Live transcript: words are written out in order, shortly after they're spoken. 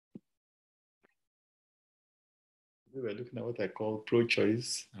We were looking at what I call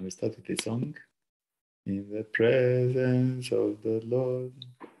pro-choice, and we start with a song. In the presence of the Lord,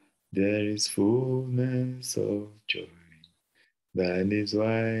 there is fullness of joy. That is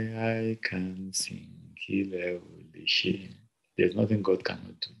why I can sing Hilel. There's nothing God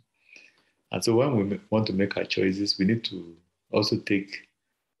cannot do. And so when we want to make our choices, we need to also take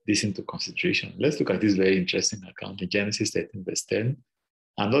this into consideration. Let's look at this very interesting account in Genesis 13, verse 10.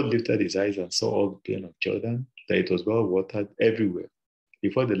 And Lord lifted his eyes and saw all the plain of Jordan, that it was well watered everywhere,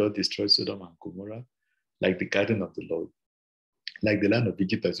 before the Lord destroyed Sodom and Gomorrah, like the garden of the Lord, like the land of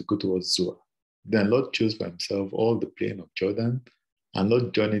Egypt as you go towards Zoar. Then Lord chose for himself all the plain of Jordan, and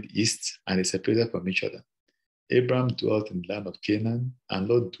Lord journeyed east, and they separated from each other. Abraham dwelt in the land of Canaan, and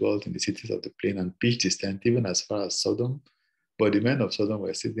Lot dwelt in the cities of the plain and pitched his tent even as far as Sodom. But the men of Sodom were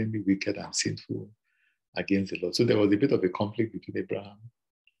exceedingly wicked and sinful against the Lord. So there was a bit of a conflict between Abraham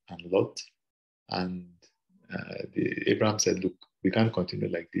and Lot. And Abraham said, look, we can't continue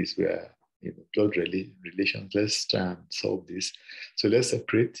like this. We are blood relations. Let's try and solve this. So let's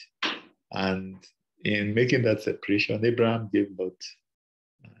separate. And in making that separation, Abraham gave Lot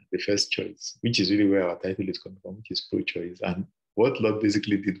the first choice, which is really where our title is coming from, which is pro-choice. And what Lot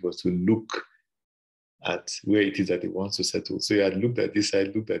basically did was to look at where it is that he wants to settle. So he had looked at this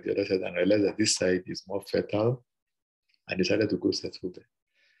side, looked at the other side, and realized that this side is more fertile, and decided to go settle there.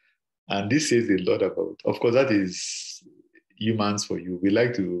 And this says a lot about, of course, that is humans for you. We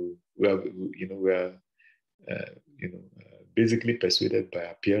like to, we are basically persuaded by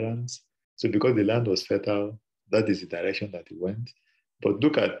appearance. So because the land was fertile, that is the direction that he went. But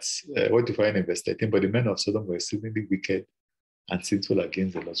look at what you find in verse 13. But the men of Sodom were exceedingly wicked and sinful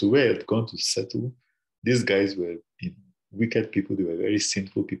against the Lord. So where he had gone to settle, these guys were wicked people. They were very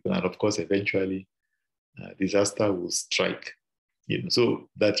sinful people. And of course, eventually, disaster will strike. So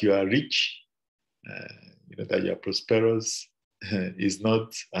that you are rich, that you are prosperous is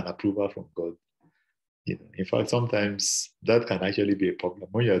not an approval from God. In fact, sometimes that can actually be a problem.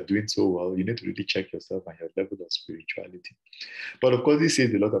 When you are doing so well, you need to really check yourself and your level of spirituality. But of course, this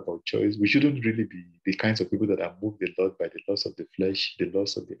says a lot about choice. We shouldn't really be the kinds of people that are moved a lot by the loss of the flesh, the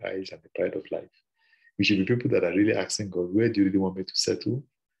loss of the eyes, and the pride of life. We should be people that are really asking God, where do you really want me to settle?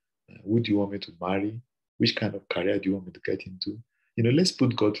 Who do you want me to marry? Which kind of career do you want me to get into? Let's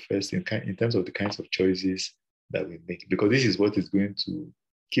put God first in terms of the kinds of choices that we make, because this is what is going to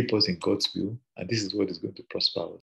keep us in God's will, and this is what is going to prosper us.